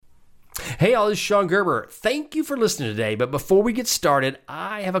Hey, all, this is Sean Gerber. Thank you for listening today, but before we get started,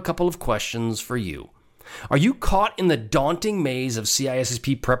 I have a couple of questions for you. Are you caught in the daunting maze of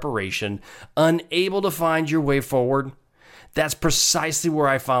CISSP preparation, unable to find your way forward? That's precisely where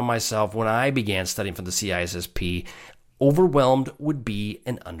I found myself when I began studying for the CISSP. Overwhelmed would be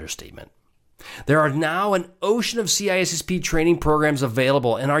an understatement. There are now an ocean of CISSP training programs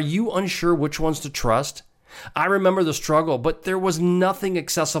available, and are you unsure which ones to trust? I remember the struggle, but there was nothing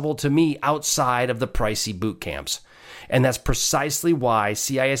accessible to me outside of the pricey boot camps. And that's precisely why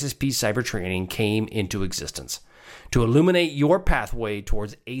CISSP cyber training came into existence, to illuminate your pathway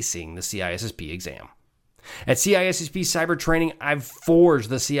towards acing the CISSP exam. At CISSP Cyber Training, I've forged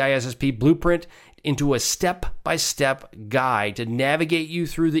the CISSP blueprint into a step-by-step guide to navigate you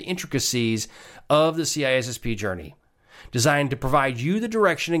through the intricacies of the CISSP journey, designed to provide you the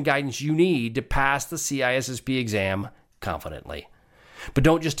direction and guidance you need to pass the CISSP exam confidently. But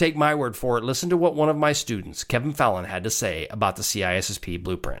don't just take my word for it. Listen to what one of my students, Kevin Fallon, had to say about the CISSP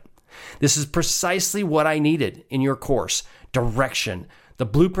blueprint. This is precisely what I needed in your course: direction. The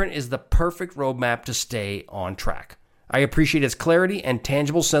blueprint is the perfect roadmap to stay on track. I appreciate its clarity and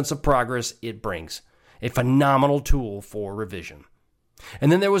tangible sense of progress it brings. A phenomenal tool for revision.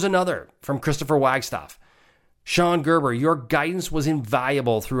 And then there was another from Christopher Wagstaff. Sean Gerber, your guidance was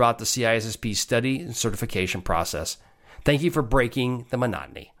invaluable throughout the CISSP study and certification process. Thank you for breaking the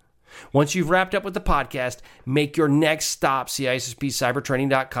monotony. Once you've wrapped up with the podcast, make your next stop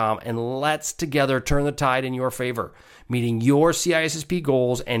CISSPcybertraining.com, and let's together turn the tide in your favor, meeting your CISSP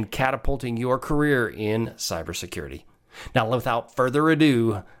goals and catapulting your career in cybersecurity. Now, without further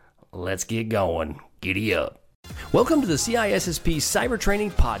ado, let's get going. Giddy up. Welcome to the CISSP Cyber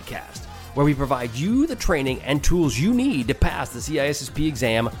Training Podcast, where we provide you the training and tools you need to pass the CISSP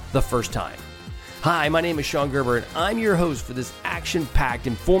exam the first time. Hi, my name is Sean Gerber, and I'm your host for this action-packed,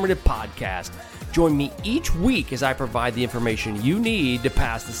 informative podcast. Join me each week as I provide the information you need to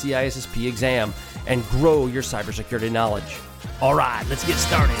pass the CISSP exam and grow your cybersecurity knowledge. All right, let's get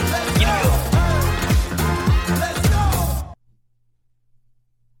started. Let's go.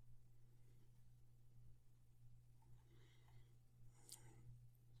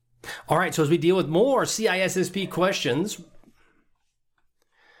 All right, so as we deal with more CISSP questions,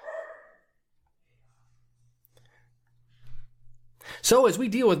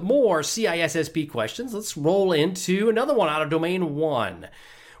 let's roll into another one out of Domain 1.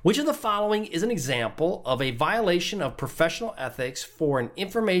 Which of the following is an example of a violation of professional ethics for an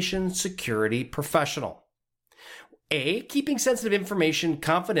information security professional? A, keeping sensitive information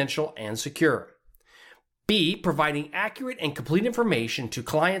confidential and secure. B, providing accurate and complete information to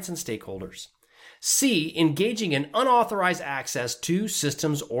clients and stakeholders. C, engaging in unauthorized access to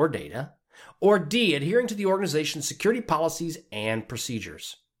systems or data. Or D, adhering to the organization's security policies and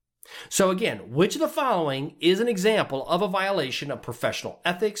procedures. So again, which of the following is an example of a violation of professional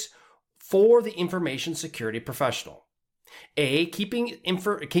ethics for the information security professional? A,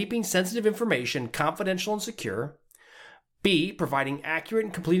 keeping sensitive information confidential and secure. B, providing accurate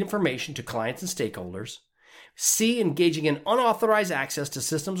and complete information to clients and stakeholders. C, engaging in unauthorized access to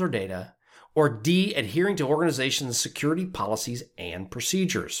systems or data. Or D, adhering to organization's security policies and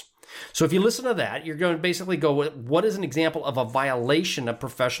procedures. So if you listen to that, you're going to basically go with what is an example of a violation of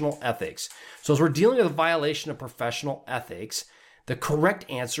professional ethics. So as we're dealing with a violation of professional ethics, the correct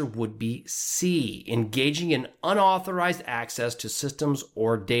answer would be C, engaging in unauthorized access to systems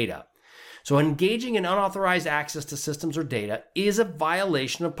or data. So engaging in unauthorized access to systems or data is a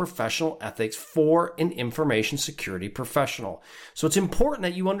violation of professional ethics for an information security professional. So it's important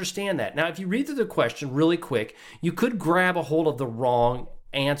that you understand that. Now, if you read through the question really quick, you could grab a hold of the wrong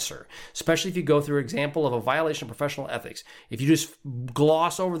answer, especially if you go through an example of a violation of professional ethics. If you just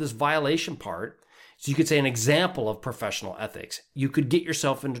gloss over this violation part, so you could say an example of professional ethics, you could get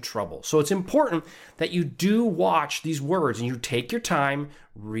yourself into trouble. So it's important that you do watch these words and you take your time,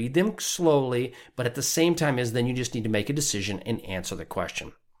 read them slowly, but at the same time then you just need to make a decision and answer the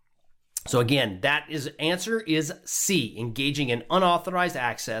question. So again, answer is C, engaging in unauthorized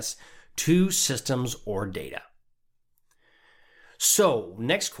access to systems or data. So,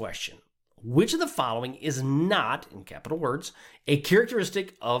 next question. Which of the following is not, in capital words, a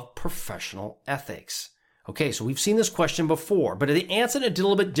characteristic of professional ethics? Okay, so we've seen this question before, but they answered it a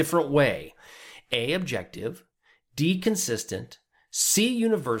little bit different way. A, objective, D, consistent, C,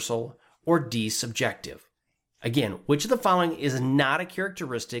 universal, or D, subjective. Again, which of the following is not a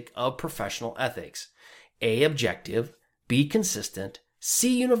characteristic of professional ethics? A, objective, B, consistent,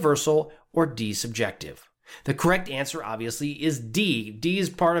 C, universal, or D, subjective. The correct answer, obviously, is D. D is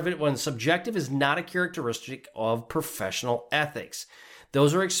part of it when subjective is not a characteristic of professional ethics.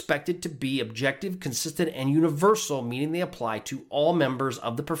 Those are expected to be objective, consistent, and universal, meaning they apply to all members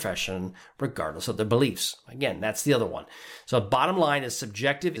of the profession, regardless of their beliefs. Again, that's the other one. So bottom line is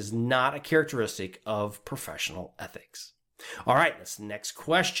subjective is not a characteristic of professional ethics. All right, this next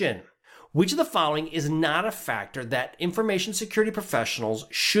question. Which of the following is not a factor that information security professionals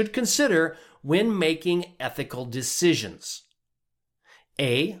should consider when making ethical decisions?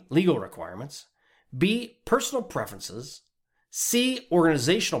 A, legal requirements. B, personal preferences. C,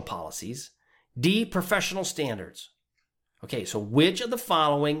 organizational policies. D, professional standards. Okay, so which of the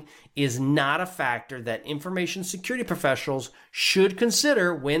following is not a factor that information security professionals should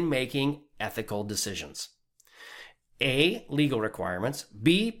consider when making ethical decisions? A, legal requirements.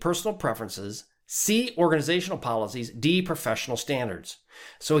 B, personal preferences. C, organizational policies. D, professional standards.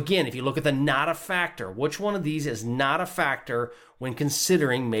 So again, if you look at the not a factor, which one of these is not a factor when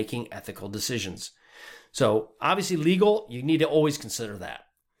considering making ethical decisions? So obviously legal, you need to always consider that.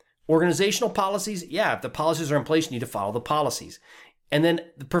 Organizational policies, yeah, if the policies are in place, you need to follow the policies. And then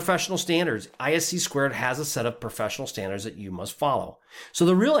the professional standards. ISC squared has a set of professional standards that you must follow. So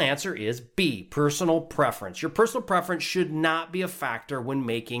the real answer is B, personal preference. Your personal preference should not be a factor when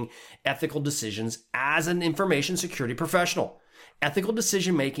making ethical decisions as an information security professional. Ethical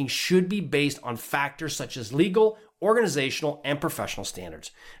decision making should be based on factors such as legal, organizational, and professional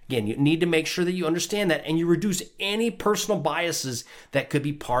standards. Again, you need to make sure that you understand that and you reduce any personal biases that could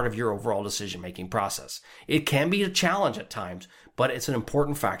be part of your overall decision-making process. It can be a challenge at times, but it's an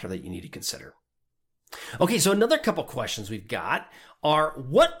important factor that you need to consider. Okay, so another couple questions we've got are,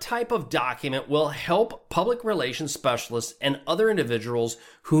 what type of document will help public relations specialists and other individuals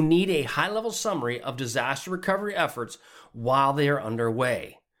who need a high-level summary of disaster recovery efforts while they are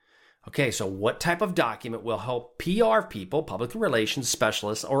underway? Okay, so what type of document will help PR people, public relations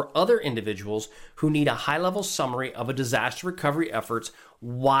specialists, or other individuals who need a high-level summary of a disaster recovery efforts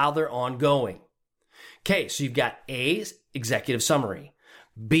while they're ongoing? Okay, so you've got A, executive summary,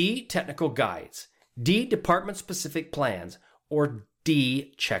 B, technical guides, D, department-specific plans, or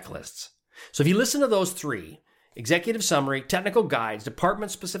D, checklists. So if you listen to those three, executive summary, technical guides,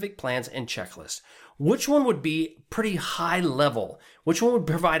 department-specific plans, and checklists, which one would be pretty high level? Which one would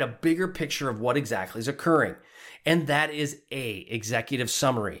provide a bigger picture of what exactly is occurring? And that is A, executive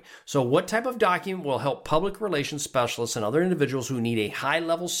summary. So what type of document will help public relations specialists and other individuals who need a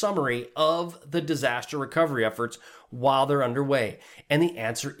high-level summary of the disaster recovery efforts while they're underway? And the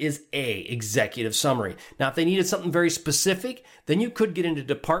answer is A, executive summary. Now, if they needed something very specific, then you could get into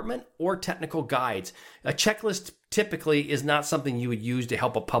department or technical guides. A checklist typically is not something you would use to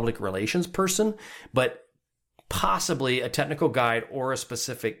help a public relations person, but possibly a technical guide or a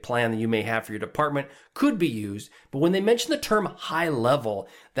specific plan that you may have for your department could be used. But when they mention the term high level,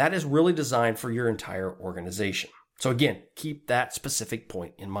 that is really designed for your entire organization. So again, keep that specific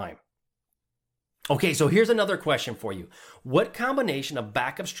point in mind. Okay, so here's another question for you. What combination of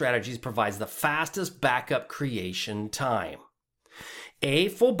backup strategies provides the fastest backup creation time? A,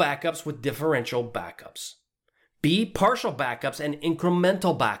 full backups with differential backups. B, partial backups and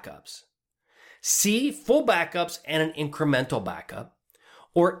incremental backups. C, full backups and an incremental backup.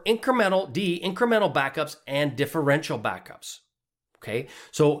 Or D, incremental backups and differential backups. Okay,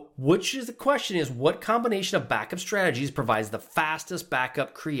 so the question is, what combination of backup strategies provides the fastest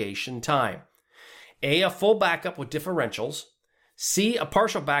backup creation time? A, a full backup with differentials. C, a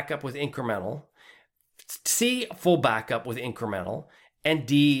partial backup with incremental. C, a full backup with incremental. And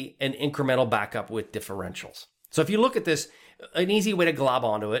D, an incremental backup with differentials. So if you look at this, an easy way to glob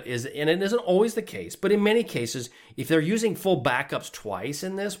onto it is, and it isn't always the case, but in many cases, if they're using full backups twice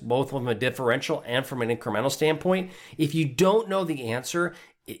in this, both from a differential and from an incremental standpoint, if you don't know the answer,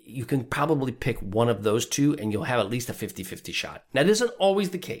 you can probably pick one of those two and you'll have at least a 50-50 shot. That isn't always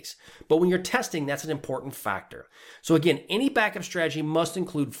the case, but when you're testing, that's an important factor. So again, any backup strategy must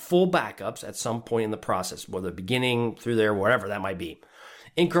include full backups at some point in the process, whether beginning, through there, wherever that might be.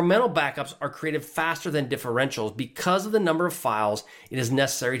 Incremental backups are created faster than differentials because of the number of files it is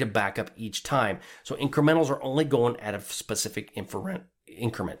necessary to back up each time. So incrementals are only going at a specific increment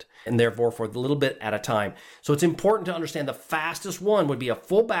and therefore for a little bit at a time. So it's important to understand the fastest one would be a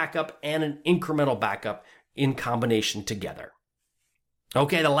full backup and an incremental backup in combination together.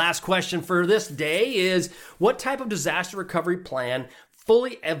 Okay, the last question for this day is, what type of disaster recovery plan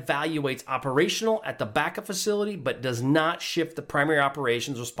fully evaluates operational at the backup facility, but does not shift the primary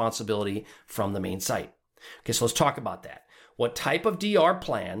operations responsibility from the main site? Okay, so let's talk about that. What type of DR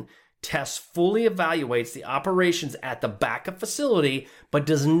plan tests fully evaluates the operations at the backup facility, but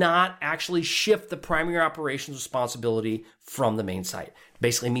does not actually shift the primary operations responsibility from the main site?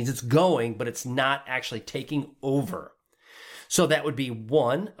 Basically means it's going, but it's not actually taking over. So that would be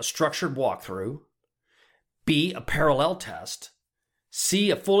 1, a structured walkthrough, B, a parallel test,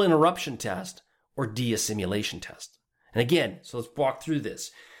 C, a full interruption test, or D, a simulation test. And again, so let's walk through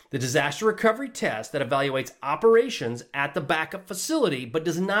this. The disaster recovery test that evaluates operations at the backup facility, but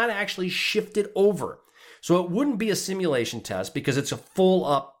does not actually shift it over. So it wouldn't be a simulation test because it's a full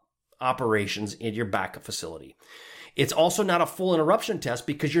up operations in your backup facility. It's also not a full interruption test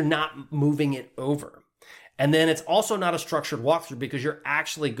because you're not moving it over. And then it's also not a structured walkthrough because you're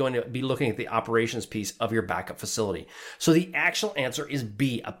actually going to be looking at the operations piece of your backup facility. So the actual answer is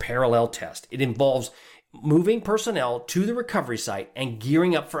B, a parallel test. It involves moving personnel to the recovery site and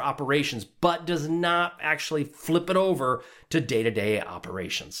gearing up for operations, but does not actually flip it over to day-to-day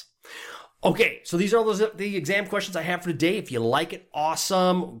operations. Okay, so these are the exam questions I have for today. If you like it,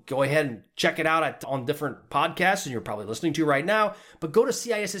 awesome. Go ahead and check it out on different podcasts, and you're probably listening to right now. But go to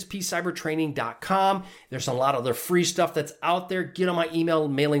CISSPcybertraining.com. There's a lot of other free stuff that's out there. Get on my email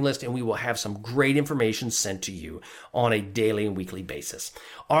mailing list, and we will have some great information sent to you on a daily and weekly basis.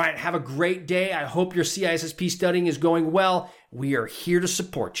 All right, have a great day. I hope your CISSP studying is going well. We are here to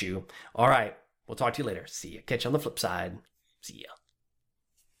support you. All right, we'll talk to you later. See ya. Catch you on the flip side. See ya.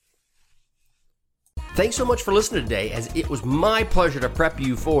 Thanks so much for listening today, as it was my pleasure to prep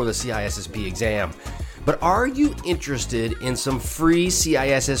you for the CISSP exam. But are you interested in some free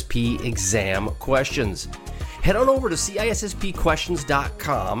CISSP exam questions? Head on over to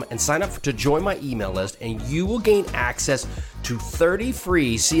CISSPquestions.com and sign up to join my email list, and you will gain access to 30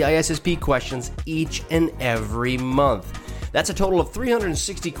 free CISSP questions each and every month. That's a total of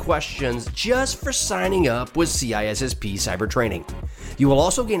 360 questions just for signing up with CISSP Cyber Training. You will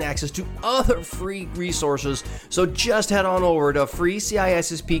also gain access to other free resources, so just head on over to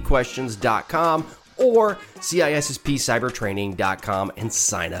freeCISSPquestions.com or CISSPcybertraining.com and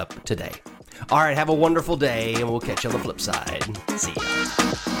sign up today. All right, have a wonderful day, and we'll catch you on the flip side. See ya.